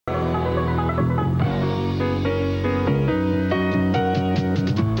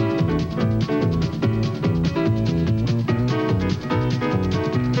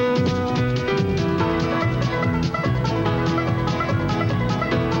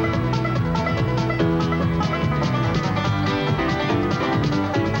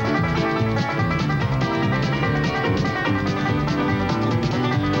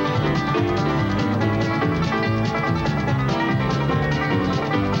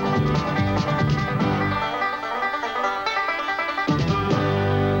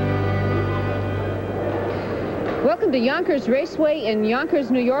Welcome to Yonkers Raceway in Yonkers,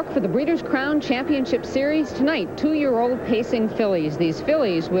 New York for the Breeders' Crown Championship Series. Tonight, 2-year-old pacing fillies. These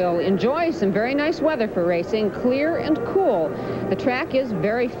fillies will enjoy some very nice weather for racing, clear and cool. The track is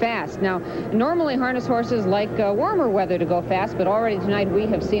very fast. Now, normally harness horses like warmer weather to go fast, but already tonight we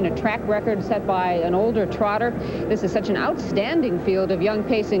have seen a track record set by an older trotter. This is such an outstanding field of young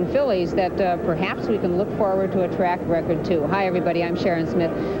pacing fillies that perhaps we can look forward to a track record too. Hi everybody, I'm Sharon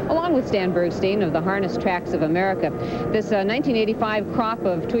Smith, along with Stan Bergstein of the Harness Tracks of America. This 1985 crop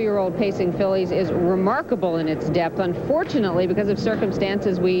of 2-year-old pacing fillies is remarkable in its depth. Unfortunately, because of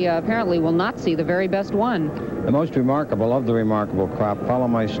circumstances, we apparently will not see the very best one. The most remarkable of the remarkable crop, Follow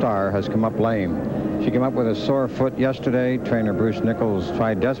My Star, has come up lame. She came up with a sore foot yesterday. Trainer Bruce Nichols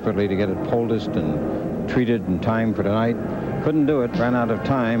tried desperately to get it poulticed and treated in time for tonight. Couldn't do it, ran out of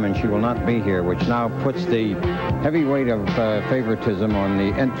time, and she will not be here, which now puts the heavy weight of favoritism on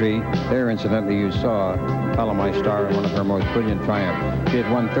the entry. There, incidentally, you saw Follow My Star in one of her most brilliant triumphs. She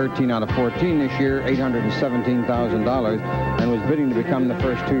had won 13 out of 14 this year, $817,000, and was bidding to become the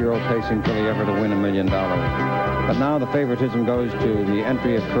first 2-year-old pacing filly ever to win $1 million. But now the favoritism goes to the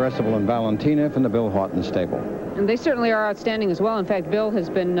entry of Caressable and Valentina from the Bill Haughton stable. And they certainly are outstanding as well. In fact, Bill has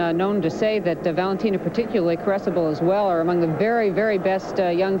been known to say that Valentina, particularly Caressable as well, are among the very, very best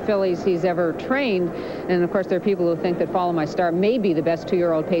young fillies he's ever trained. And of course, there are people who think that Follow My Star may be the best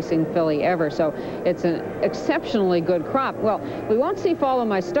 2-year-old pacing filly ever. So it's an exceptionally good crop. Well, we won't see Follow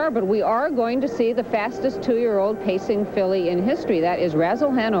My Star, but we are going to see the fastest 2-year-old pacing filly in history. That is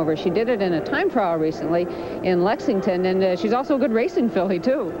Razzle Hanover. She did it in a time trial recently in Lexington, and she's also a good racing filly,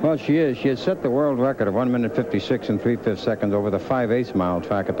 too. Well, she is. She has set the world record of 1 minute 56 and 3/5 seconds over the 5/8 mile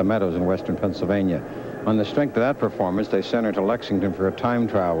track at the Meadows in western Pennsylvania. On the strength of that performance, they sent her to Lexington for a time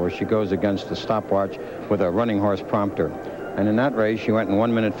trial where she goes against the stopwatch with a running horse prompter. And in that race, she went in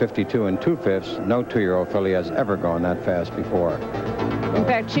 1 minute 52 and 2/5. No 2-year-old filly has ever gone that fast before. In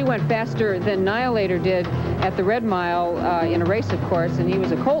fact, she went faster than Nihilator did at the Red Mile in a race, of course, and he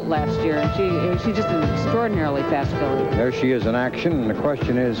was a colt last year, and she's just an extraordinarily fast filly. There she is in action, and the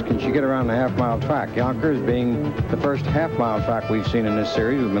question is, can she get around the half-mile track? Yonkers being the first half-mile track we've seen in this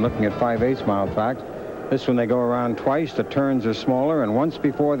series. We've been looking at 5/8 mile tracks. This one they go around twice. The turns are smaller, and once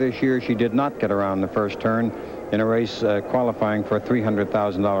before this year, she did not get around the first turn in a race qualifying for a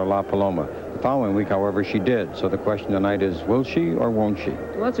 $300,000 La Paloma. The following week, however, she did. So the question tonight is, will she or won't she?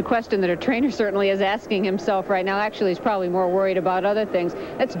 Well, it's a question that a trainer certainly is asking himself right now. Actually, he's probably more worried about other things.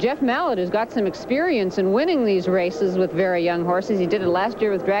 That's Jeff Mallett, who's got some experience in winning these races with very young horses. He did it last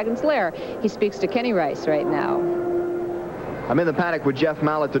year with Dragon's Lair. He speaks to Kenny Rice right now. I'm in the paddock with Jeff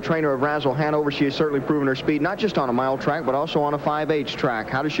Mallett, the trainer of Razzle Hanover. She has certainly proven her speed, not just on a mile track, but also on a 5/8 track.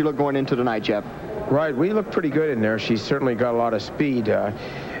 How does she look going into tonight, Jeff? Right, we look pretty good in there. She's certainly got a lot of speed.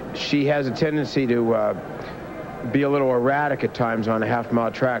 She has a tendency to be a little erratic at times on a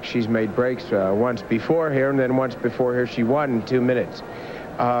half-mile track. She's made breaks once before here, and then once before here she won in 2 minutes.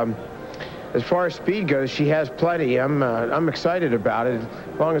 As far as speed goes, she has plenty. I'm excited about it,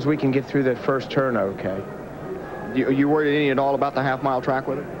 as long as we can get through that first turn okay. You worried any at all about the half-mile track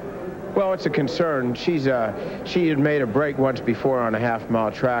with her? Well, it's a concern. She had made a break once before on a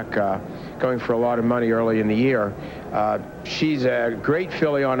half-mile track, going for a lot of money early in the year. She's a great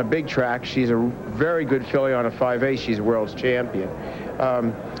filly on a big track. She's a very good filly on a 5/8. She's a world's champion.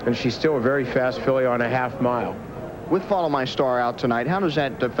 And she's still a very fast filly on a half-mile. With Follow My Star out tonight, how does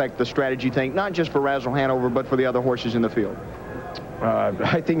that affect the strategy, you think, not just for Razzle Hanover, but for the other horses in the field?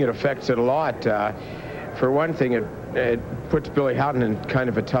 I think it affects it a lot. For one thing, it puts Bill Haughton in kind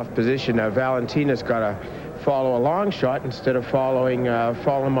of a tough position. Valentina's got to follow a long shot instead of following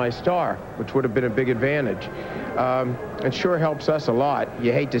Follow My Star, which would have been a big advantage. It sure helps us a lot.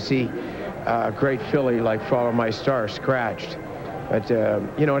 You hate to see a great filly like Follow My Star scratched. But,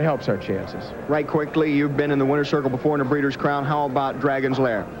 you know, it helps our chances. Right, quickly, you've been in the winner's circle before in the Breeders' Crown. How about Dragon's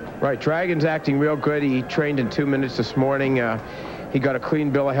Lair? Right, Dragon's acting real good. He trained in 2 minutes this morning. He got a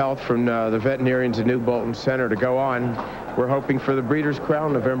clean bill of health from the veterinarians at New Bolton Center to go on. We're hoping for the Breeders'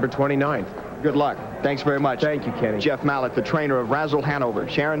 Crown November 29th. Good luck. Thanks very much. Thank you, Kenny. Jeff Mallett, the trainer of Razzle Hanover.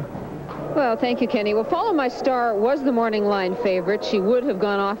 Sharon? Well, thank you, Kenny. Well, Follow My Star was the morning line favorite. She would have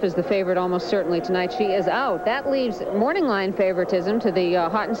gone off as the favorite almost certainly tonight. She is out. That leaves morning line favoritism to the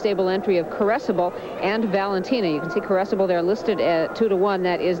Haughton stable entry of Caressable and Valentina. You can see Caressable there listed at 2-1.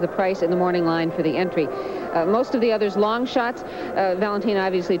 That is the price in the morning line for the entry. Most of the others long shots. Valentina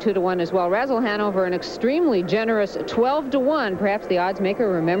obviously 2-1 as well. Razzle Hanover an extremely generous 12-1. Perhaps the odds maker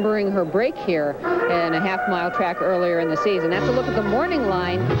remembering her break here in a half-mile track earlier in the season. That's a look at the morning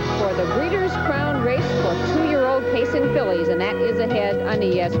line for the Breeders' Crown race for 2-year-old pacing fillies, and that is ahead on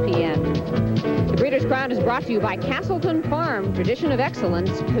ESPN. Breeders' Crown is brought to you by Castleton Farm, tradition of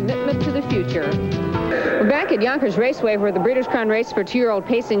excellence, commitment to the future. We're back at Yonkers Raceway, where the Breeders' Crown race for 2-year-old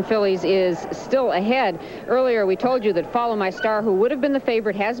pacing fillies is still ahead. Earlier, we told you that Follow My Star, who would have been the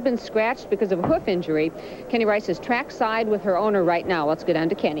favorite, has been scratched because of a hoof injury. Kenny Rice is trackside with her owner right now. Let's go down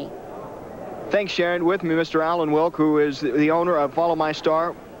to Kenny. Thanks, Sharon. With me, Mr. Alan Wilk, who is the owner of Follow My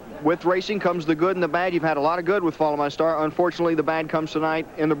Star. With racing comes the good and the bad. You've had a lot of good with Follow My Star. Unfortunately, the bad comes tonight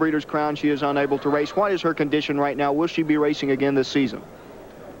in the Breeders' Crown. She is unable to race. What is her condition right now? Will she be racing again this season?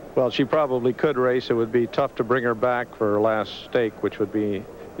 Well, she probably could race. It would be tough to bring her back for her last stake, which would be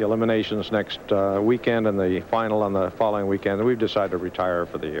the eliminations next weekend and the final on the following weekend. And we've decided to retire her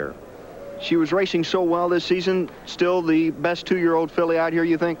for the year. She was racing so well this season. Still the best 2-year-old filly out here,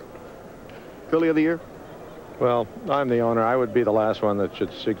 you think? Filly of the year? Well, I'm the owner. I would be the last one that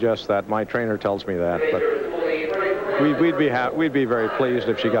should suggest that. My trainer tells me that, but we'd be very pleased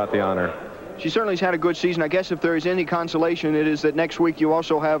if she got the honor. She certainly has had a good season. I guess if there is any consolation, it is that next week you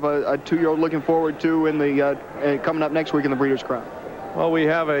also have a 2-year-old looking forward to in the coming up next week in the Breeders' Crown. Well, we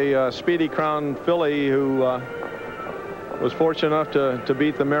have a Speedy Crown filly who was fortunate enough to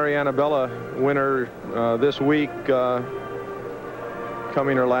beat the Mary Annabella winner this week,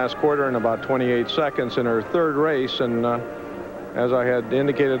 coming her last quarter in about 28 seconds in her third race. And as I had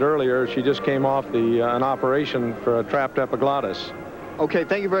indicated earlier, she just came off an operation for a trapped epiglottis. Okay,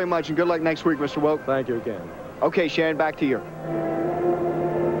 thank you very much, and good luck next week, Mr. Wilk. Thank you again. Okay, Sharon, back to you.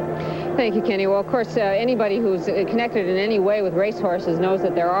 Thank you, Kenny. Well, of course, anybody who's connected in any way with racehorses knows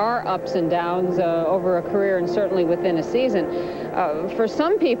that there are ups and downs over a career and certainly within a season. For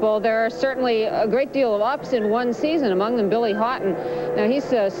some people, there are certainly a great deal of ups in one season, among them Bill Haughton. Now, he's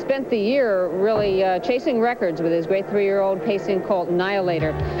spent the year really chasing records with his great 3-year-old pacing colt, Annihilator.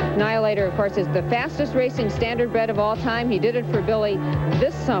 Annihilator, of course, is the fastest racing standardbred of all time. He did it for Billy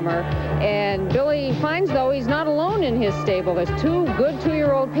this summer. And Billy finds, though, he's not alone in his stable. There's 2 good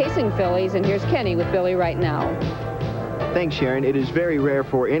 2-year-old pacing fillies, and here's Kenny with Billy right now. Thanks, Sharon. It is very rare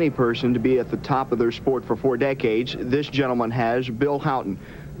for any person to be at the top of their sport for 4 decades. This gentleman has. Bill Haughton,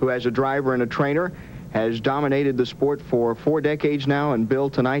 who as a driver and a trainer has dominated the sport for 4 decades now. And Bill,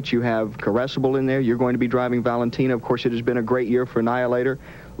 tonight you have Caressable in there. You're going to be driving Valentina. Of course, it has been a great year for Annihilator.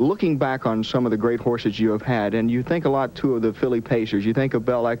 Looking back on some of the great horses you have had, and you think a lot, too, of the filly pacers. You think of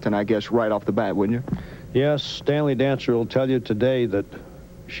Belle Ecton, I guess, right off the bat, wouldn't you? Yes, Stanley Dancer will tell you today that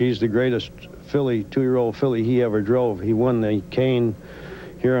she's the greatest filly, 2-year-old filly he ever drove. He won the cane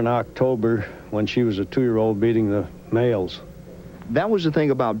here in October when she was a 2-year-old beating the males. That was the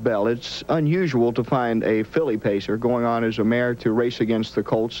thing about Belle. It's unusual to find a filly pacer going on as a mare to race against the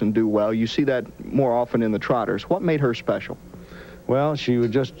colts and do well. You see that more often in the trotters. What made her special? Well, she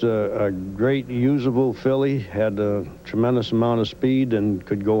was just a great usable filly, had a tremendous amount of speed and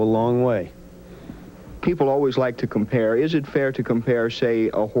could go a long way. People always like to compare. Is it fair to compare, say,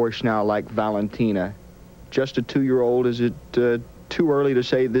 a horse now like Valentina? Just a 2-year-old, is it too early to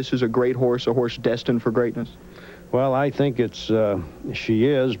say this is a great horse, a horse destined for greatness? Well, I think she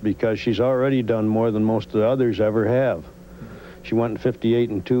is, because she's already done more than most of the others ever have. She went in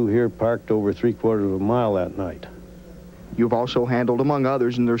 58-2 here, parked over 3/4 of a mile that night. You've also handled, among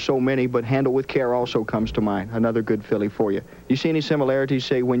others, and there's so many, but Handle with Care also comes to mind, another good filly for you. You see any similarities,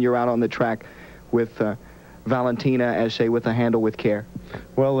 say, when you're out on the track with Valentina as, say, with a Handle with Care?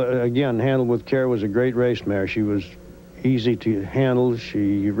 Well, again, Handle with Care was a great race mare. She was easy to handle.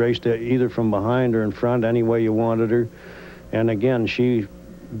 She raced either from behind or in front, any way you wanted her. And again, she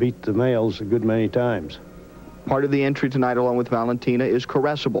beat the males a good many times. Part of the entry tonight, along with Valentina, is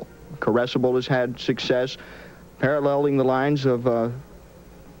Caressable. Caressable has had success paralleling the lines of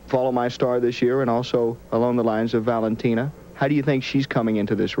Follow My Star this year and also along the lines of Valentina. How do you think she's coming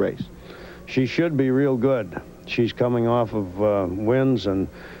into this race? She should be real good. She's coming off of wins, and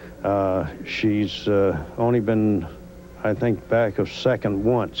she's only been, I think, back of second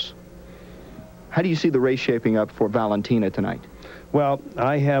once. How do you see the race shaping up for Valentina tonight? Well,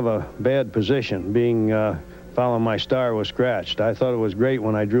 I have a bad position, being Follow My Star was scratched. I thought it was great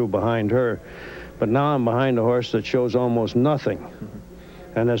when I drew behind her, but now I'm behind a horse that shows almost nothing,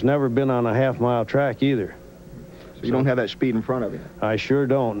 and has never been on a half-mile track either. So you don't have that speed in front of you? I sure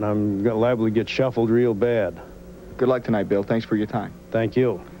don't, and I'm liable to get shuffled real bad. Good luck tonight, Bill. Thanks for your time. Thank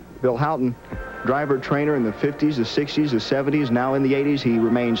you. Bill Haughton, driver, trainer in the 50s, the 60s, the 70s, now in the 80s. He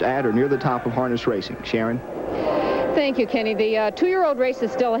remains at or near the top of harness racing. Sharon? Thank you, Kenny. The two-year-old race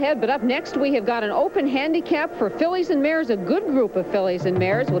is still ahead, but up next we have got an open handicap for fillies and mares, a good group of fillies and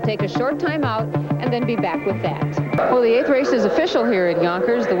mares. We'll take a short time out and then be back with that. Well, the 8th race is official here at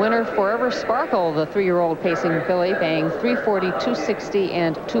Yonkers. The winner, Forever Sparkle, the 3-year-old pacing filly, paying $340, $260,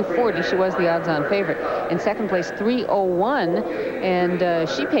 and $240. She was the odds-on favorite. In second place, $301, and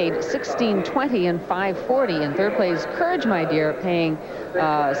she paid $16.20 and $540. In third place, Courage, My Dear, paying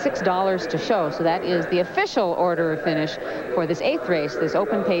 $6 to show. So that is the official order of finish for this 8th race, this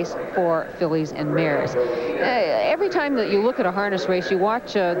open pace for fillies and mares. Every time that you look at a harness race, you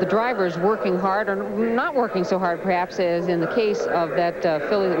watch the drivers working hard, or not working so hard perhaps as in the case of that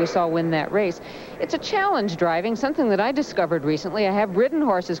filly that we saw win that race. It's a challenge driving, something that I discovered recently. I have ridden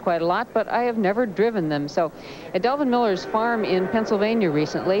horses quite a lot, but I have never driven them. So at Delvin Miller's farm in Pennsylvania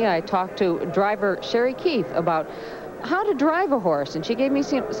recently, I talked to driver Sherry Keith about how to drive a horse, and she gave me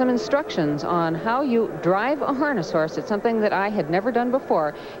some instructions on how you drive a harness horse. It's something that I had never done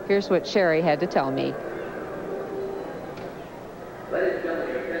before. Here's what Sherry had to tell me.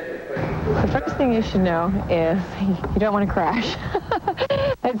 The first thing you should know is you don't want to crash.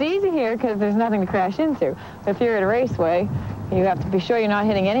 It's easy here because there's nothing to crash into. If you're at a raceway, you have to be sure you're not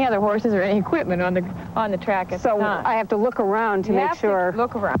hitting any other horses or any equipment on the track at the time. So I have to look around to make sure.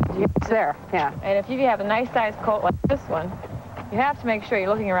 Look around. It's there, yeah. And if you have a nice sized colt like this one, you have to make sure you're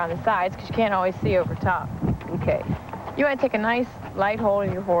looking around the sides because you can't always see over top. Okay. You want to take a nice light hold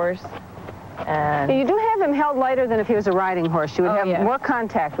of your horse. And you do have him held lighter than if he was a riding horse. You would have more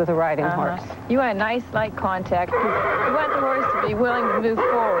contact with a riding horse. You want a nice light contact. You want the horse to be willing to move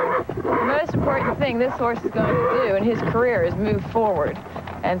forward. The most important thing this horse is going to do in his career is move forward.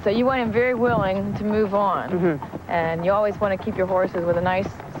 And so you want him very willing to move on. And you always want to keep your horses with a nice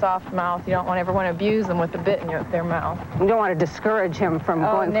soft mouth. You don't ever want to abuse them with the bit in their mouth. You don't want to discourage him from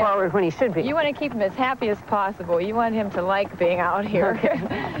going forward when he should be. You want to keep him as happy as possible. You want him to like being out here.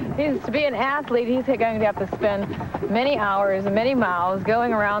 To be an athlete, he's going to have to spend many hours and many miles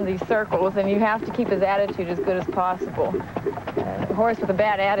going around these circles, and you have to keep his attitude as good as possible. A horse with a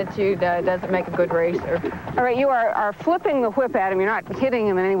bad attitude doesn't make a good racer. All right, you are flipping the whip at him. You're not hitting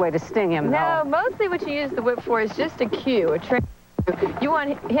him in any way to sting him, No, mostly what you use the whip for is just a cue, a trick. You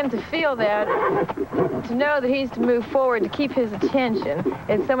want him to feel that, to know that he's to move forward, to keep his attention.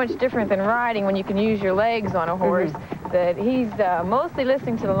 It's so much different than riding when you can use your legs on a horse, that he's mostly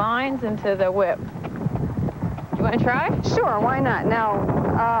listening to the lines and to the whip. You want to try? Sure, why not?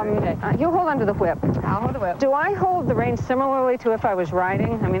 Now, you hold on to the whip. I'll hold the whip. Do I hold the reins similarly to if I was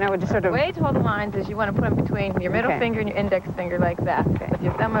riding? I mean, I would just sort of... The way to hold the lines is you want to put them between your middle finger and your index finger like that, with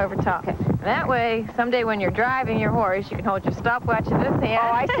your thumb over top. And that way, someday when you're driving your horse, you can hold your stopwatch in this hand.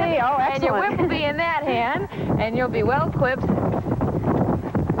 Oh, I see. Oh, excellent. And your whip will be in that hand, and you'll be well equipped.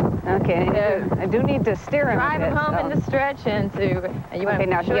 Okay, I do need to steer him. Drive him home in the stretch and to. You want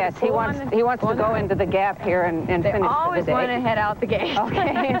now, yes, he wants to go into the gap here and finish the day. They always want to head out the gate.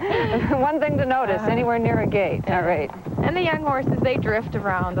 Okay, one thing to notice: anywhere near a gate. All right. And the young horses, they drift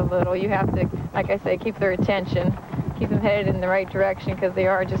around a little. You have to, like I say, keep their attention, keep them headed in the right direction because they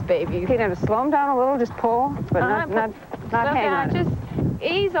are just babies. Okay, now to slow him down a little, just pull, but not hang on. Just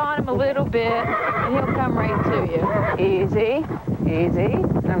ease on him a little bit, and he'll come right to you. Easy, easy.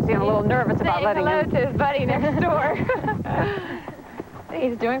 I'm feeling a little nervous about letting him. Hello to his buddy next door.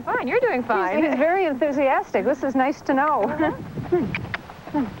 He's doing fine. You're doing fine. He's very enthusiastic. This is nice to know.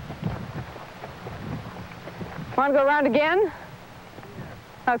 Want to go around again?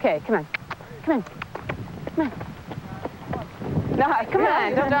 Okay, come on. Come on. Come on. No, come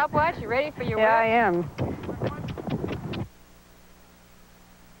on. Don't stopwatch. You ready for your whip? Yeah, I am.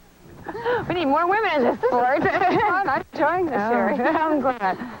 We need more women in this sport. I'm enjoying this, Sherry. I'm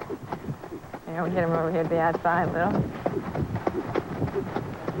glad. Yeah, we get him over here to the outside a little.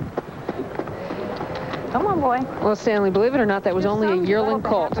 Come on, boy. Well, Stanley, believe it or not, that was only a yearling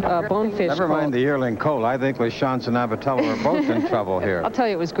colt, bonefish Never mind the yearling colt. I think LaChance and Abatello are both in trouble here. I'll tell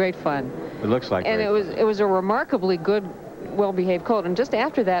you, it was great fun. It looks like And it was a remarkably good, well-behaved colt. And just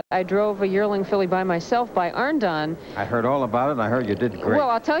after that, I drove a yearling filly by myself by Arndon. I heard all about it, and I heard you did great. Well,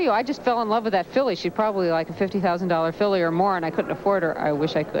 I'll tell you, I just fell in love with that filly. She's probably like a $50,000 filly or more, and I couldn't afford her. I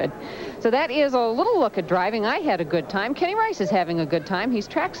wish I could. So that is a little look at driving. I had a good time. Kenny Rice is having a good time. He's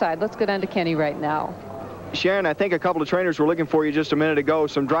trackside. Let's go down to Kenny right now. Sharon, I think a couple of trainers were looking for you just a minute ago.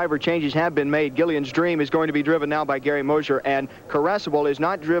 Some driver changes have been made. Gillian's Dream is going to be driven now by Gary Mosher, and Caressable is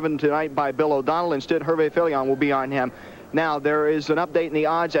not driven tonight by Bill O'Donnell. Instead, Herve Filion will be on him. Now, there is an update in the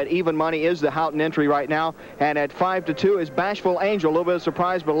odds. At even money is the Haughton entry right now, and at 5-2 is Bashful Angel. A little bit of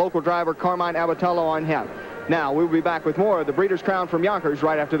surprise, but local driver Carmine Abatello on him. Now, we'll be back with more of the Breeders' Crown from Yonkers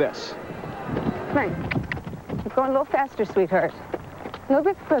right after this. Come on. Keep going a little faster, sweetheart. A little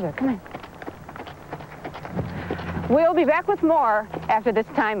bit further. Come on. We'll be back with more after this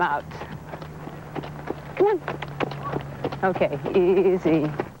timeout. Come on. Okay, easy.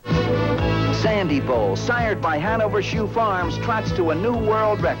 Sandy Bowl, sired by Hanover Shoe Farms, trots to a new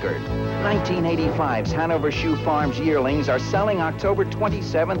world record. 1985's Hanover Shoe Farms yearlings are selling October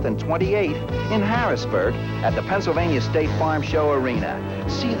 27th and 28th in Harrisburg at the Pennsylvania State Farm Show Arena.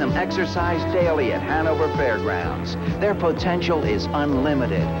 See them exercise daily at Hanover Fairgrounds. Their potential is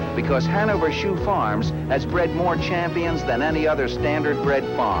unlimited because Hanover Shoe Farms has bred more champions than any other standard bred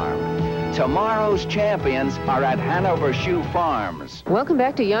farm. Tomorrow's champions are at Hanover Shoe Farms. Welcome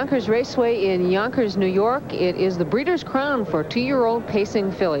back to Yonkers Raceway in Yonkers, New York. It is the Breeders' Crown for 2-year-old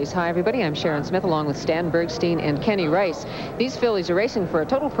pacing fillies. Hi, everybody. I'm Sharon Smith, along with Stan Bergstein and Kenny Rice. These fillies are racing for a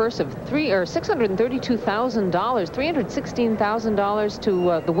total purse of $632,000, $316,000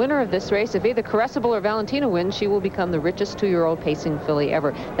 to the winner of this race. If either Caressable or Valentina wins, she will become the richest 2-year-old pacing filly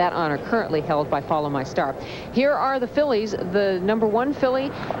ever. That honor currently held by Follow My Star. Here are the fillies. The number 1 filly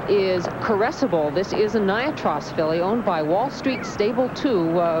is Caressable. This is a Niatros filly owned by Wall Street Stable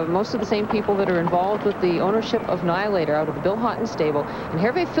 2. Most of the same people that are involved with the ownership of Nihilator out of the Bill Haughton stable. And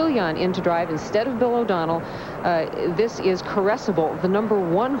Herve Filion in to drive instead of Bill O'Donnell. This is Caressable, the number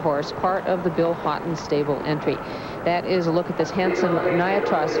 1 horse, part of the Bill Haughton stable entry. That is a look at this handsome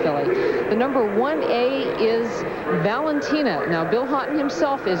Niatros filly. The number 1A is Valentina. Now, Bill Haughton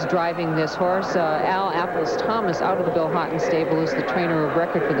himself is driving this horse. Al Apples Thomas out of the Bill Haughton stable is the trainer of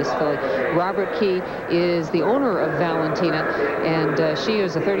record for this filly. Robert Key is the owner of Valentina, and she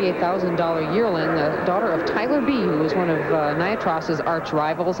is a $38,000 yearling, daughter of Tyler B., who is one of Niatros's arch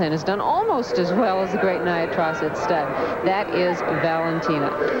rivals and has done almost as well as the great Niatros at stud. That is Valentina.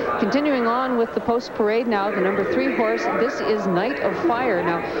 Continuing on with the post parade now, the number 3 horse. This is Night of Fire.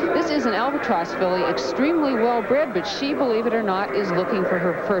 Now, this is an Albatross filly, extremely well bred, but she, believe it or not, is looking for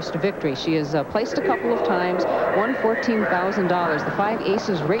her first victory. She has placed a couple of times, won $14,000. The 5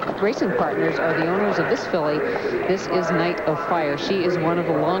 Aces Racing Partners are the owners of this filly. This is Night of Fire. She is one of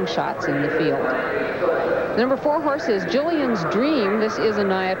the long shots in the field. The number 4 horse is Jillian's Dream. This is a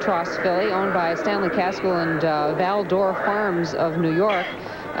Niatros filly owned by Stanley Caskell and Valdor Farms of New York.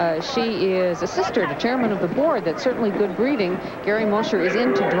 She is a sister to chairman of the board. That's certainly good breeding. Gary Mosher is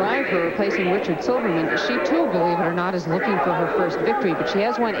in to drive her, replacing Richard Silverman. She, too, believe it or not, is looking for her first victory, but she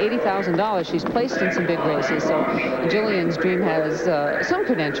has won $80,000. She's placed in some big races, so Jillian's Dream has some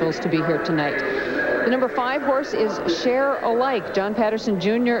credentials to be here tonight. The number 5 horse is Share Alike. John Patterson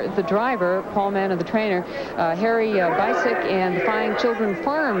Jr., the driver, Paul Mann, the trainer. Harry Bysick and the Fine Children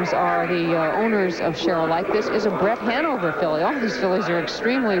Farms are the owners of Share Alike. This is a Brett Hanover filly. All these fillies are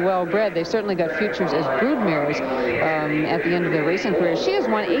extremely well bred. They've certainly got futures as broodmares at the end of their racing career. She has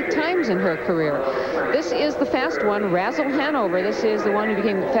won 8 times in her career. This is the fast one, Razzle Hanover. This is the one who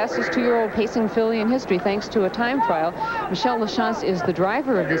became the fastest 2-year-old pacing filly in history thanks to a time trial. Michelle Lachance is the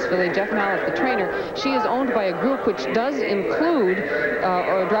driver of this filly. Jeff Mallett, the trainer. She is owned by a group which does include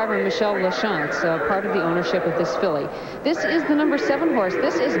driver Michelle Lachance, part of the ownership of this filly. This is the number 7 horse.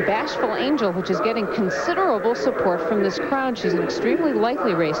 This is Bashful Angel, which is getting considerable support from this crowd. She's an extremely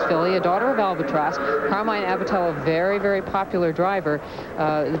lightly raced filly, a daughter of Albatross. Carmine Abatello, a very, very popular driver,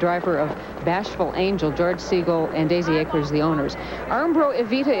 the driver of Bashful Angel. George Siegel and Daisy Akers, the owners. Armbro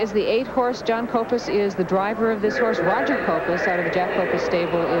Evita is the 8 horse. John Copas is the driver of this horse. Roger Copas, out of the Jack Copas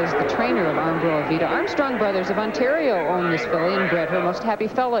stable, is the trainer of Armbro Evita. Armstrong Brothers of Ontario own this filly and bred her. Most Happy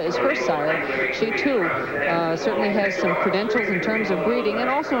Fella is her sire. She, too, certainly has some credentials in terms of breeding and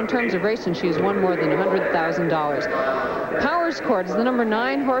also in terms of racing. She has won more than $100,000. Powers Court is the number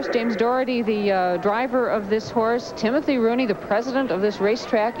 9 horse. James Doherty, the driver of this horse. Timothy Rooney, the president of this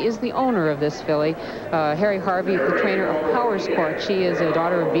racetrack, is the owner of this filly. Harry Harvey, the trainer of Powers Court. She is a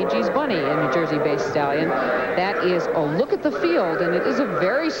daughter of B.G.'s Bunny, a New Jersey-based stallion. That is a look at the field, and it is a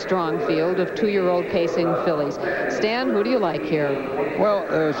very strong field of 2-year-old pacing fillies. Stan, who do you like here? Well,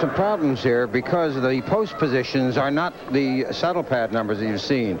 there's some problems here because the post positions are not the saddle pad numbers that you've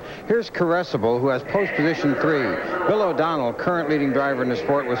seen. Here's Caressable, who has post position 3. Bill O'Donnell, current leading driver in the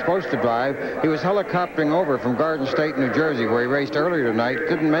sport, was supposed to drive. He was helicoptering over from Garden State, New Jersey, where he raced earlier tonight,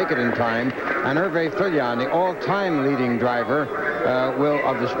 didn't make it in time. And Herve Filion, the all-time leading driver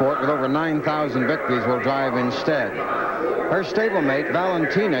of the sport, with over 9,000 victories, will drive instead. Her stablemate,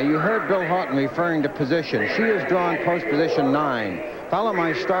 Valentina, you heard Bill Haughton referring to position. She has drawn post position 9. Follow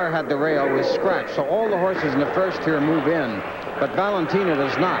My Star had the rail with scratch, so all the horses in the first tier move in, but Valentina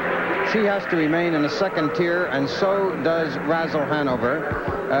does not. She has to remain in the second tier, and so does Razzle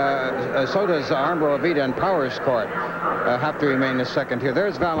Hanover. So does Armbro Avita and Powers Court have to remain the second here.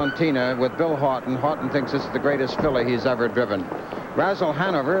 There's Valentina with Bill Haughton. Haughton thinks this is the greatest filly he's ever driven. Razzle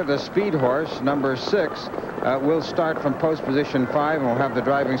Hanover, the speed horse, number 6, will start from post position 5 and will have the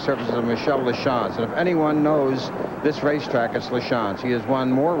driving services of Michel Lachance. And if anyone knows this racetrack, it's Lachance. He has won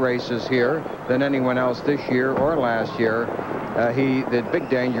more races here than anyone else this year or last year. The big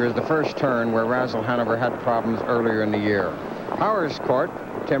danger is the first turn where Razzle Hanover had problems earlier in the year. Powers Court,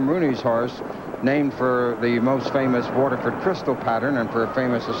 Tim Rooney's horse, named for the most famous Waterford Crystal pattern and for a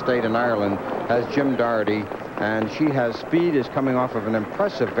famous estate in Ireland, has Jim Doherty, and she has speed, is coming off of an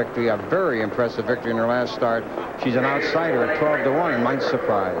impressive victory, a very impressive victory in her last start. She's an outsider at 12-1 and might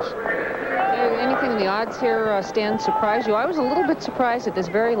surprise. Anything in the odds here, Stan, surprise you? I was a little bit surprised at this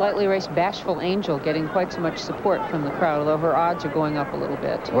very lightly raced Bashful Angel getting quite so much support from the crowd, although her odds are going up a little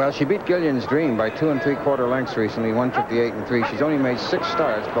bit. Well, she beat Gillian's Dream by 2 3/4 lengths recently, 158-3. She's only made 6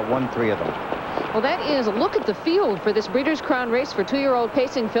 starts, but won 3 of them. Well, that is a look at the field for this Breeders' Crown race for 2-year-old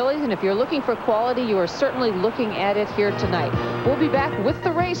pacing fillies, and if you're looking for quality, you are certainly looking at it here tonight. We'll be back with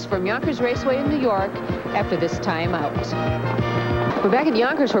the race from Yonkers Raceway in New York after this time out. We're back at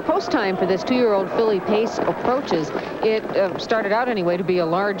Yonkers where post time for this 2-year-old filly pace approaches. It started out anyway to be a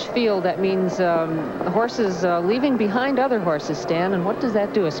large field. That means horses leaving behind other horses, Stan. And what does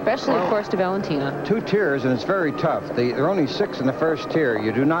that do, especially, of course, to Valentina? 2 tiers, and it's very tough. There are only 6 in the first tier.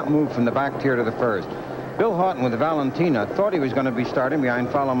 You do not move from the back tier to the first. Bill Haughton with Valentina thought he was going to be starting behind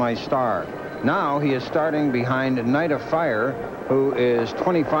Follow My Star. Now he is starting behind Night of Fire, who is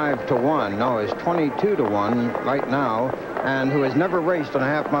 25-1. No, is 22-1 right now, and who has never raced on a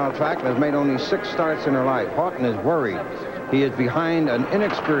half-mile track and has made only 6 starts in her life. Haughton is worried. He is behind an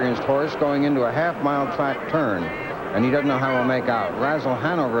inexperienced horse going into a half-mile track turn, and he doesn't know how he'll make out. Razzle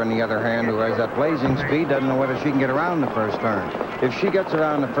Hanover, on the other hand, who has that blazing speed, doesn't know whether she can get around the first turn. If she gets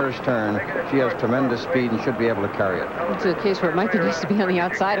around the first turn, she has tremendous speed and should be able to carry it. It's a case where it might be nice to be on the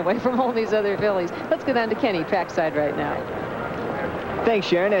outside away from all these other fillies. Let's go down to Kenny, trackside right now. Thanks,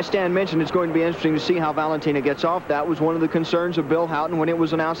 Sharon. As Stan mentioned, it's going to be interesting to see how Valentina gets off. That was one of the concerns of Bill Haughton when it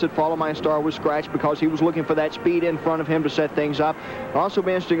was announced that Follow My Star was scratched, because he was looking for that speed in front of him to set things up. It'll also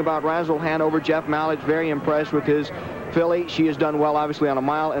be interesting about Razzle Hanover. Jeff Mallett's very impressed with his filly. She has done well, obviously, on a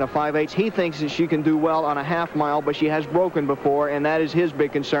mile and a 5/8. He thinks that she can do well on a half mile, but she has broken before, and that is his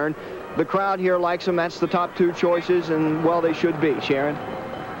big concern. The crowd here likes him. That's the top 2 choices, and, well, they should be. Sharon?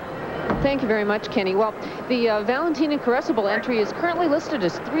 Thank you very much, Kenny. Well, the Valentina Caressable entry is currently listed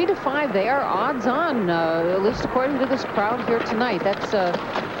as 3-5. They are odds on, at least according to this crowd here tonight. That's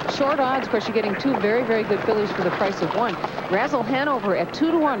short odds. Of course, you're getting 2 very, very good fillies for the price of 1. Razzle Hanover at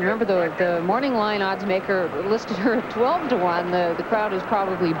 2-1. Remember, the morning line odds maker listed her at 12-1. The crowd is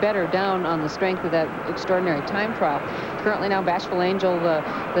probably better down on the strength of that extraordinary time trial. Currently now, Bashful Angel,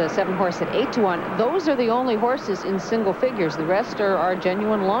 the 7 horse, at 8-1. Those are the only horses in single figures. The rest are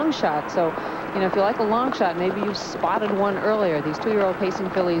genuine long shots. So, you know, if you like a long shot, maybe you've spotted one earlier. These 2-year-old pacing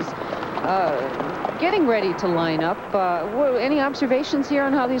fillies getting ready to line up. Any observations here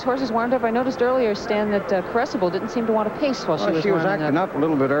on how these horses wound up? I noticed earlier, Stan, that Caressable didn't seem to want to pace while she was acting up a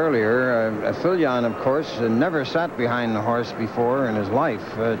little bit earlier. Filion, of course, never sat behind the horse before in his life,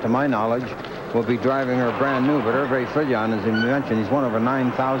 to my knowledge. Will be driving her brand new, but Herve Filion, as you mentioned, he's won over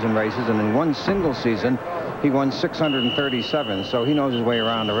 9,000 races, and in one single season, he won 637, so he knows his way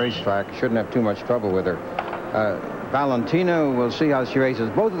around the racetrack. Shouldn't have too much trouble with her. Valentina, we'll see how she races.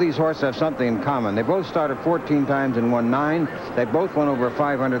 Both of these horses have something in common. They both started 14 times and won 9. They both won over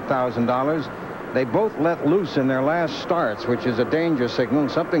 $500,000. They both let loose in their last starts, which is a danger signal,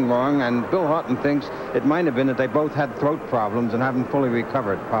 something wrong, and Bill Haughton thinks it might have been that they both had throat problems and haven't fully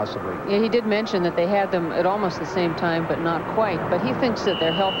recovered, possibly. Yeah, he did mention that they had them at almost the same time, but not quite. But he thinks that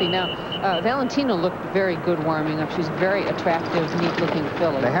they're healthy now. Valentina looked very good warming up. She's very attractive, neat-looking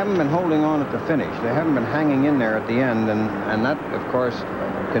filly. They haven't been holding on at the finish. They haven't been hanging in there at the end, and that, of course,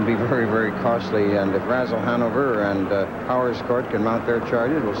 can be very, very costly. And if Razzle Hanover and Powers Court can mount their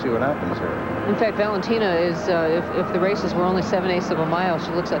charges, we'll see what happens here. In fact, Valentina is, if the races were only 7/8 of a mile,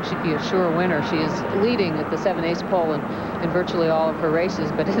 she looks like she'd be a sure winner. She is leading at the 7/8 pole in virtually all of her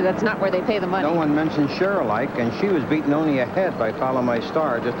races, but that's not where they pay the money. No one mentioned Cherylike, and she was beaten only ahead by Follow My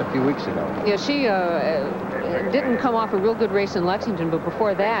Star just a few weeks ago. Yeah, she didn't come off a real good race in Lexington, but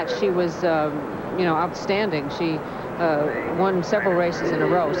before that, she was, you know, outstanding. She won several races in a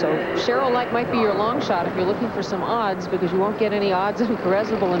row. So Cherylike might be your long shot if you're looking for some odds, because you won't get any odds on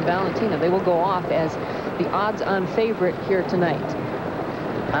Caressable and Valentina. They will go off as the odds-on favorite here tonight.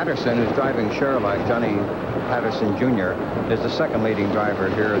 Patterson, who's driving Cherylike, Johnny Patterson Jr., is the second leading driver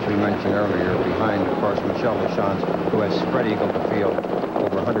here, as we mentioned earlier, behind, of course, Michel Lachance, who has spread eagle the field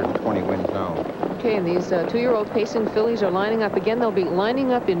over 120 wins now. Okay, and these 2-year-old pacing fillies are lining up again. They'll be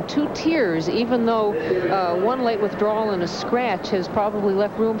lining up in 2 tiers, even though one late withdrawal and a scratch has probably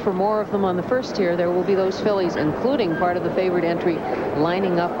left room for more of them on the first tier. There will be those fillies, including part of the favored entry,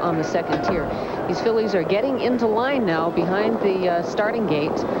 lining up on the second tier. These fillies are getting into line now behind the starting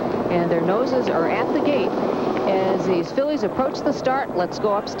gate, and their noses are at the gate. As these fillies approach the start, let's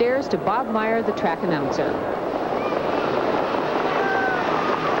go upstairs to Bob Meyer, the track announcer.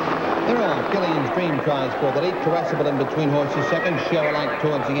 They're on. Fillion's Dream tries for the lead. Caressable in between horses second. Sherrilite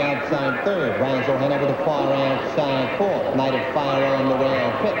towards the outside third. Razzle Hanover the far outside fourth. Night of Fire on the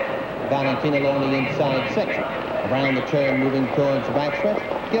rail fifth. Valentina Loney inside sixth. Around the turn moving towards the backstretch.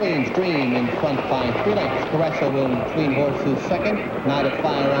 Fillion's Dream in front by 3 lengths. Caressable in between horses second. Night of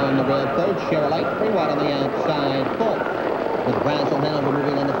Fire on the rail third. Sherrilite 3 wide on the outside fourth. With Razzle Hanover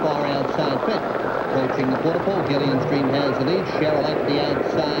moving on the far outside fifth. Approaching the quarter pole, Fillion's Dream has the lead. Sherrilite the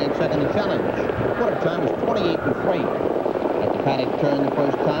outside second to challenge. Quarter time is 28-3. At the paddock turn the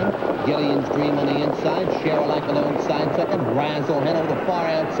first time, Fillion's Dream on the inside. Sherrilite alongside second. Razzle Hanover the far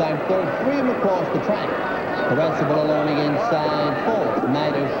outside third. 3 of them across the track. Caressable along the inside fourth.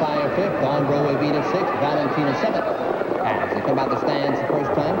 Night of Fire fifth. Ombro Evita sixth. Valentina seventh. As they come out the stands the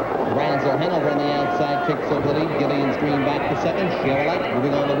first time, Razzle Hanover on the outside takes over the lead. Fillion's Dream back to second. Sherrilite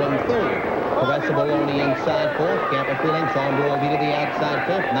moving on the rim third. Caressable on the inside fourth. Camper Feelings on Royal Vita the outside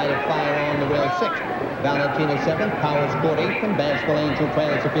fifth. Night of Fire on the rail sixth. Valentina seventh. Power Sport eighth. And Bashful Angel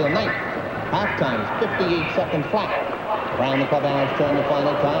trails the field ninth. Halftime is 58 seconds flat. Around the clubhouse turn the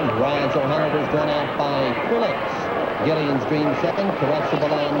final time. Razzle Hanover is drawn out by 3 lengths. Fillion's Dream second.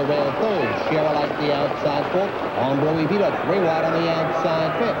 Caressable on the rail third. Sherrilite the outside fourth. Ombro Evita 3 wide on the outside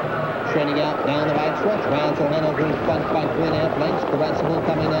fifth. Training out down the right stretch. Razzle Hanover in front by 3.5 lengths. Caressable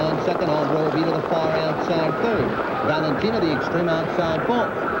coming on second. Ombro Evita the far outside third. Valentina the extreme outside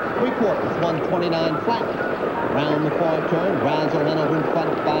fourth. 3/4, 129 flat. Round the far turn. Razzle Hanover in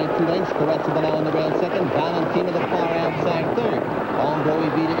front by 2 lengths. Caressable on the rail second. Valentina the far outside third. Ombro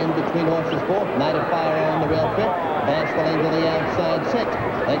Evita in between horses fourth. Night of Fire on the rail fifth. Bashful Angel the outside sixth.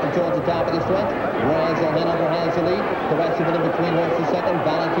 Taken towards the top of the stretch. Razzle Hanover has the lead. Caressable in between horses second.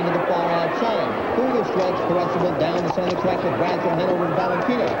 Valentina the far outside. Through the stretch, Caressable down the center track with Razzle Hanover and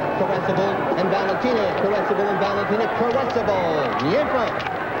Valentina. Caressable and Valentina. Caressable and Valentina. Caressable in front.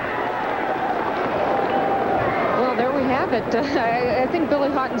 Well, there we have it. I think Billy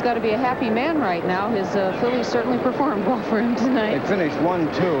Haughton's got to be a happy man right now. His fillies certainly performed well for him tonight. They finished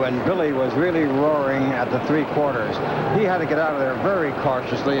 1-2, and Billy was really roaring at the 3 quarters. He had to get out of there very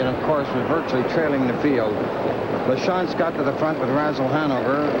cautiously, and of course was virtually trailing the field. LaChance got to the front with Razzle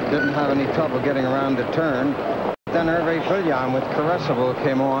Hanover. Didn't have any trouble getting around the turn. Then Herve Filion with Caressable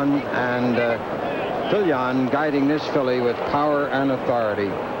came on, and Filion guiding this filly with power and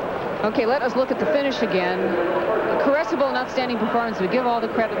authority. Okay, let us look at the finish again. Caressable, an outstanding performance. We give all the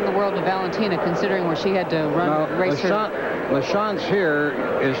credit in the world to Valentina, considering where she had to race her. LaChance here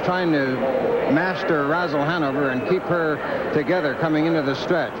is trying to master Razzle Hanover and keep her together coming into the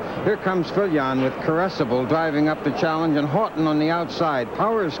stretch. Here comes Filion with Caressable driving up the challenge, and Haughton on the outside.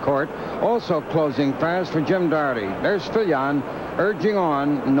 Powers Court also closing fast for Jim Doherty. There's Filion urging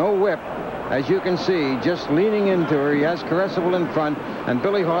on, no whip. As you can see, just leaning into her. He has Caressable in front, and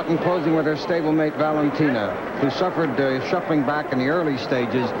Billy Haughton closing with her stablemate Valentina, who suffered shuffling back in the early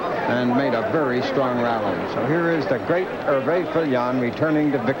stages and made a very strong rally. So here is the great Herve Filion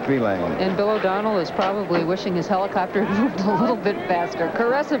returning to victory lane. And Bill O'Donnell is probably wishing his helicopter had moved a little bit faster.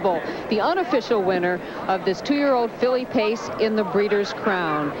 Caressable, the unofficial winner of this 2-year-old filly pace in the Breeders'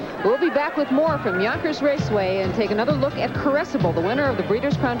 Crown. We'll be back with more from Yonkers Raceway and take another look at Caressable, the winner of the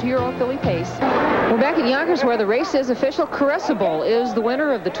Breeders' Crown 2-year-old filly pace. We're back at Yonkers where the race is official. Caressable is the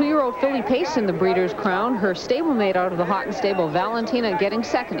winner of the 2-year-old filly pace in the Breeders' Crown. Her stablemate out of the Haughton stable, Valentina, getting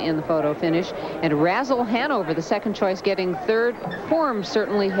second in the photo finish, and Razzle Hanover, the second choice, getting third. Form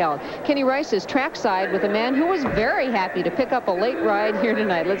certainly held. Kenny Rice is trackside with a man who was very happy to pick up a late ride here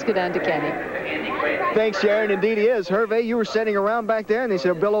tonight. Let's go down to Kenny. Thanks, Sharon. Indeed he is. Herve, you were sitting around back there, and they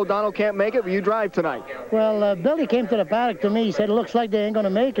said Bill O'Donnell can't make it. Will you drive tonight? Well, Billy came to the paddock to me. He said, it looks like they ain't going to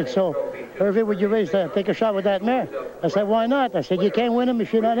make it. So, Herve, would you take a shot with that mare? I said, why not? I said, you can't win him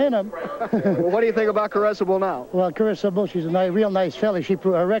if you're not in him. Well, what do you think about Caressable now? Well, Caressable, she's a real nice filly.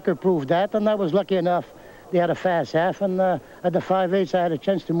 Her record proved that, and I was lucky enough. They had a fast half, and at the 5/8, I had a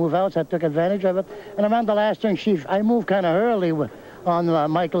chance to move out, so I took advantage of it. And around the last turn, I moved kind of early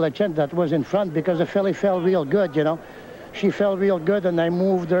on Michael Lachent that was in front because the filly fell real good, you know. She fell real good, and I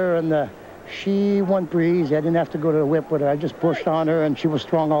moved her, and she won pretty easy. I didn't have to go to the whip with her. I just pushed on her, and she was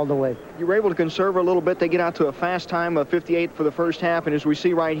strong all the way. You were able to conserve her a little bit. They get out to a fast time of 58 for the first half, and as we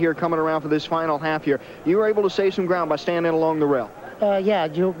see right here, coming around for this final half here, you were able to save some ground by staying in along the rail. Yeah,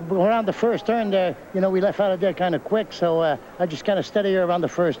 around the first turn there, you know, we left out of there kind of quick, so I just kind of steadied her around the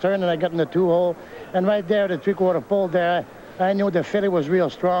first turn, and I got in the 2-hole. And right there, the 3/4 pole there, I knew the filly was real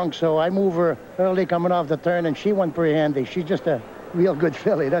strong, so I moved her early coming off the turn, and she went pretty handy. She's just a real good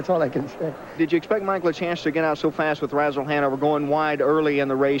filly. That's all I can say. Did you expect Mike LaChance to get out so fast with Razzle Hanover, going wide early in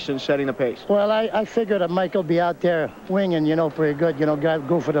the race and setting the pace? Well, I figured that Mike will be out there winging, you know, pretty good, you know,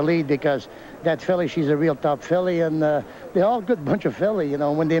 go for the lead, because that filly, she's a real top filly, and they're all good bunch of filly, you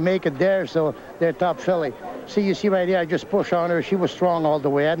know, when they make it there, so they're top filly. See, you see right here, I just push on her. She was strong all the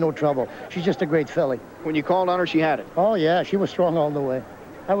way. I had no trouble. She's just a great filly. When you called on her, she had it? Oh, yeah, she was strong all the way.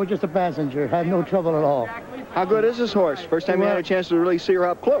 I was just a passenger. Had no trouble at all. How good is this horse? First time you had a chance to really see her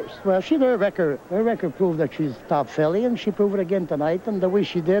up close. Well, her record proved that she's top filly, and she proved it again tonight. And the way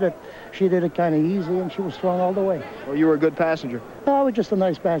she did it kind of easy, and she was strong all the way. Well, you were a good passenger. Oh, I was just a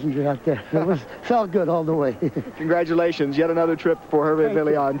nice passenger out there. It felt good all the way. Congratulations. Yet another trip for Herve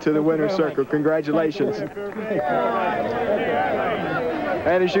Filion to the winner's circle. Congratulations.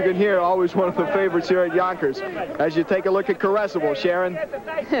 And as you can hear, always one of the favorites here at Yonkers. As you take a look at Caressable, Sharon.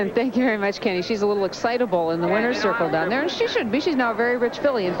 Thank you very much, Kenny. She's a little excitable in the winner's circle down there, and she should be. She's now a very rich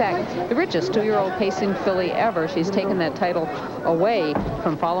filly. In fact, the richest 2-year-old pacing filly ever. She's taken that title away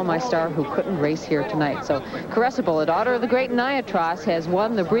from Follow My Star, who couldn't race here tonight. So Caressable, a daughter of the great Niatros, has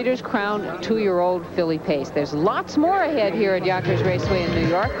won the Breeders' Crown 2-year-old filly pace. There's lots more ahead here at Yonkers Raceway in New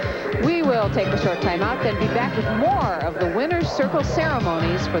York. We will take a short time out, then be back with more of the winner's circle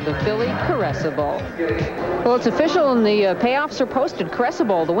ceremonies for the filly Caressable. Well, it's official, and the payoffs are posted.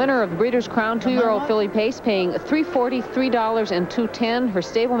 Caressable, the winner of the Breeders' Crown 2-year-old filly pace, paying $340, $3 and $210. Her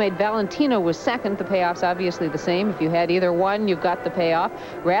stablemate Valentina was second. The payoff's obviously the same. If you had either one, you've got the payoff.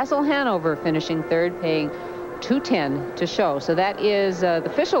 Razzle Hanover finishing third, paying $210 to show. So that is the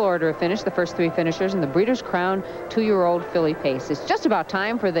official order of finish, the first 3 finishers in the Breeders' Crown 2-year-old filly pace. It's just about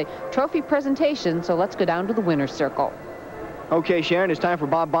time for the trophy presentation, so let's go down to the winner's circle. Okay, Sharon, it's time for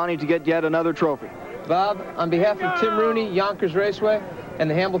Bob Boni to get yet another trophy. Bob, on behalf of Tim Rooney, Yonkers Raceway, and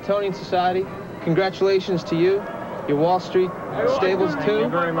the Hambletonian Society, congratulations to you, your Wall Street stables, too. Thank you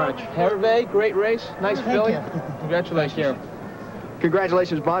very much. Herve, great race, nice filly. Congratulations.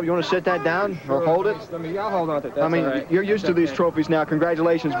 Congratulations, Bob. You want to sit that down or hold it? I'll hold on to it. I mean, you're used to these trophies now.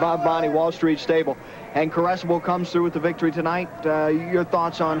 Congratulations, Bob Boni, Wall Street Stable. And Caressable comes through with the victory tonight. Your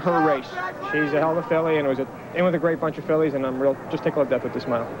thoughts on her race? She's a hell of a filly, and it was in with a great bunch of fillies, and I'm just tickled to death with this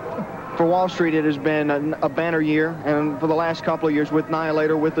smile. For Wall Street, it has been a banner year, and for the last couple of years with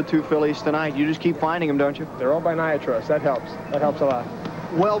Nihilator, with the 2 fillies tonight, you just keep finding them, don't you? They're all by Niatros. That helps. That helps a lot.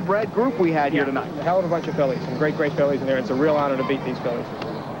 Well-bred group we had here tonight. A hell of a bunch of fillies, some great fillies in there. It's a real honor to beat these fillies.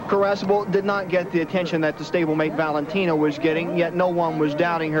 Caressable did not get the attention that the stablemate Valentina was getting, yet no one was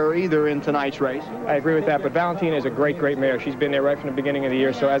doubting her either in tonight's race. I agree with that, but Valentina is a great mare. She's been there right from the beginning of the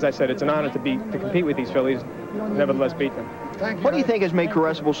year, so as I said, it's an honor to compete with these fillies, nevertheless beat them. What do you think has made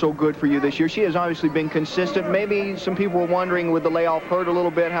Caressable so good for you this year? She has obviously been consistent. Maybe some people were wondering, would the layoff hurt a little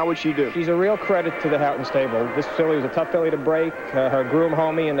bit? How would she do? She's a real credit to the Haughton stable. This filly was a tough filly to break. Her groom,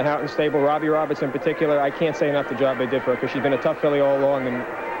 homie, in the Haughton stable, Robbie Roberts in particular, I can't say enough the job they did for her, because she's been a tough filly all along, and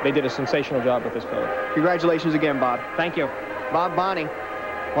they did a sensational job with this filly. Congratulations again, Bob. Thank you. Bob Boni,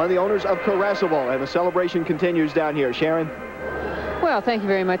 one of the owners of Caressable, and the celebration continues down here. Sharon? Well, thank you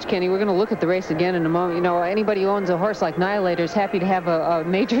very much, Kenny. We're going to look at the race again in a moment. You know, anybody who owns a horse like Nihilator is happy to have a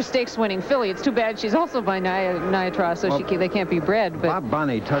major stakes-winning filly. It's too bad she's also by Niatros, so they can't be bred. But Bob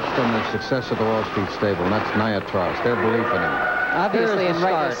Boni touched on the success of the Wall Street stable, and that's Niatros, their belief in him. Obviously, and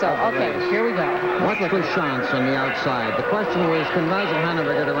rightly so. Okay, here we go. What's the chance on the outside? The question was, can Razzle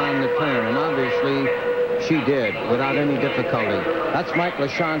Hanover get around the turn? And obviously, she did, without any difficulty. That's Mike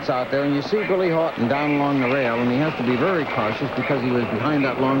LaChance out there, and you see Billy Haughton down along the rail, and he has to be very cautious because he was behind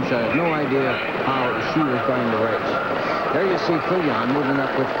that long shot. Had no idea how she was going to race. There you see Filion moving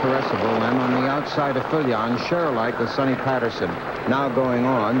up with Caressable, and on the outside of Filion, Sherlike with Sonny Patterson. Now going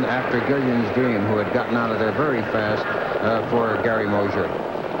on after Gillian's Dream, who had gotten out of there very fast for Gary Mosier.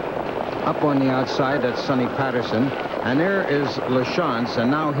 Up on the outside, that's Sonny Patterson. And there is LaChance, and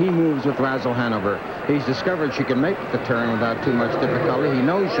now he moves with Razzle Hanover. He's discovered she can make the turn without too much difficulty. He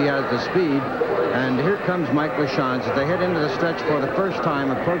knows she has the speed. And here comes Mike LaChance as they head into the stretch for the first time,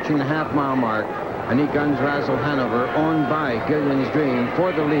 approaching the half-mile mark. And he guns Razzle Hanover on by Gillian's Dream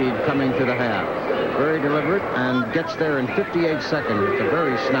for the lead coming to the half. very deliberate, and gets there in 58 seconds. It's a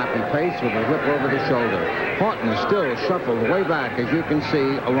very snappy pace with a whip over the shoulder. Haughton is still shuffled way back, as you can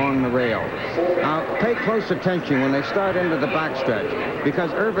see, along the rail. Now, pay close attention when they start into the backstretch,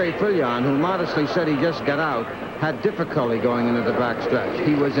 because Herve Filion, who modestly said he just got out, had difficulty going into the backstretch.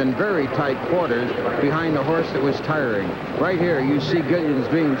 He was in very tight quarters behind a horse that was tiring. Right here, you see Gillian's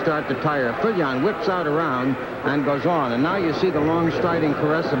Dream start to tire. Filion whips out around and goes on. And now you see the long striding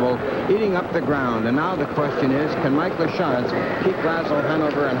Caressable eating up the ground. And now the question is, can Mike Lachance keep Razzle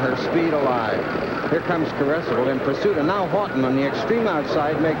Hanover and her speed alive? Here comes Caressable in pursuit. And now Haughton on the extreme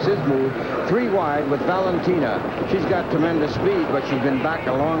outside makes his move 3 wide with Valentina. She's got tremendous speed, but she's been back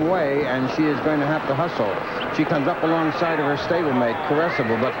a long way, and she is going to have to hustle. She comes up alongside of her stablemate,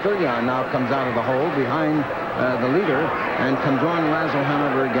 Caressable, but Filion now comes out of the hole behind the leader and can join Razzle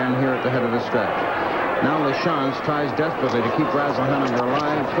Hanover again here at the head of the stretch. Now Lachance tries desperately to keep Razzle Hanover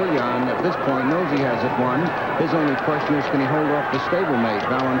alive. Filion, at this point, knows he has it won. His only question is, can he hold off the stablemate,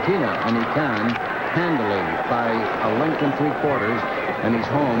 Valentina? And he can, handily, by a length and 3/4, and he's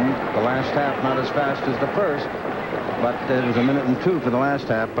home. The last half not as fast as the first, but it was a minute and 2 for the last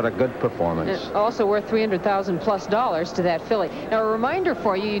half, but a good performance. And also worth $300,000+ to that filly. Now, a reminder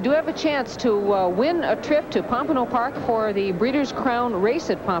for you, you do have a chance to win a trip to Pompano Park for the Breeders' Crown race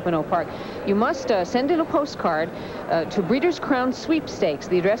at Pompano Park. You must send in a postcard to Breeders' Crown Sweepstakes.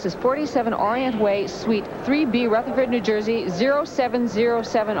 The address is 47 Orient Way, Suite 3B, Rutherford, New Jersey,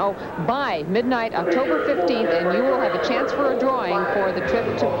 07070 by midnight, October 15th, and you will have a chance for a drawing for the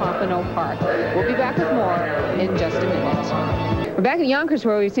trip to Pompano Park. We'll be back with more in just a minute. We're back at Yonkers,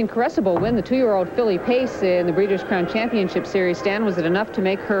 where we've seen Caressable win the 2-year-old filly Pace in the Breeders' Crown Championship Series. Stan, was it enough to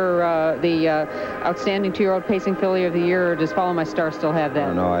make her the outstanding 2-year-old pacing filly of the year, or does Follow My Star still have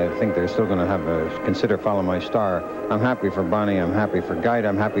that? No, I think they're still going to have consider Follow My Star. I'm happy for Boni. I'm happy for Guide.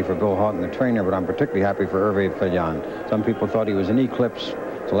 I'm happy for Bill Haughton, the trainer, but I'm particularly happy for Herve Filion. Some people thought he was an eclipse.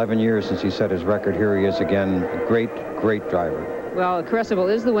 It's 11 years since he set his record. Here he is again. A great, great driver. Well,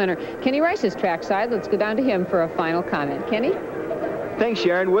 Caressable is the winner. Kenny Rice is trackside. Let's go down to him for a final comment. Kenny? Thanks,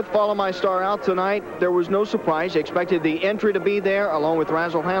 Sharon. With Follow My Star out tonight, there was no surprise. They expected the entry to be there, along with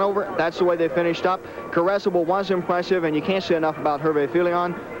Razzle Hanover. That's the way they finished up. Caressable was impressive, and you can't say enough about Herve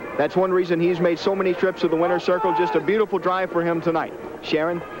Filion. That's one reason he's made so many trips to the winner's circle. Just a beautiful drive for him tonight.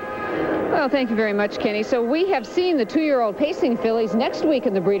 Sharon? Well, thank you very much, Kenny. So we have seen the 2-year-old pacing fillies next week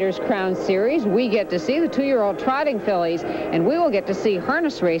in the Breeders' Crown Series. We get to see the 2-year-old trotting fillies, and we will get to see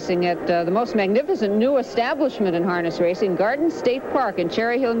harness racing at the most magnificent new establishment in harness racing, Garden State Park in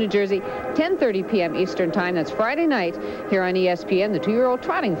Cherry Hill, New Jersey, 10:30 p.m. Eastern Time. That's Friday night here on ESPN, the 2-year-old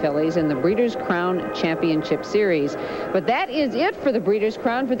trotting fillies in the Breeders' Crown Championship Series. But that is it for the Breeders'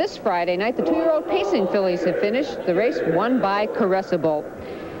 Crown for this Friday night. The 2-year-old pacing fillies have finished. The race won by Caressable.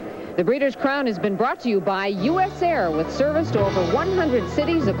 The Breeders' Crown has been brought to you by U.S. Air, with service to over 100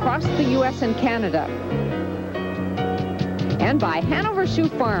 cities across the U.S. and Canada. And by Hanover Shoe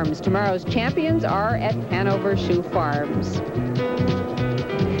Farms. Tomorrow's champions are at Hanover Shoe Farms.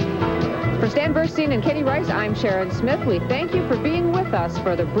 For Stan Burstein and Kenny Rice, I'm Sharon Smith. We thank you for being with us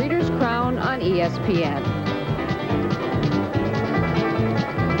for the Breeders' Crown on ESPN.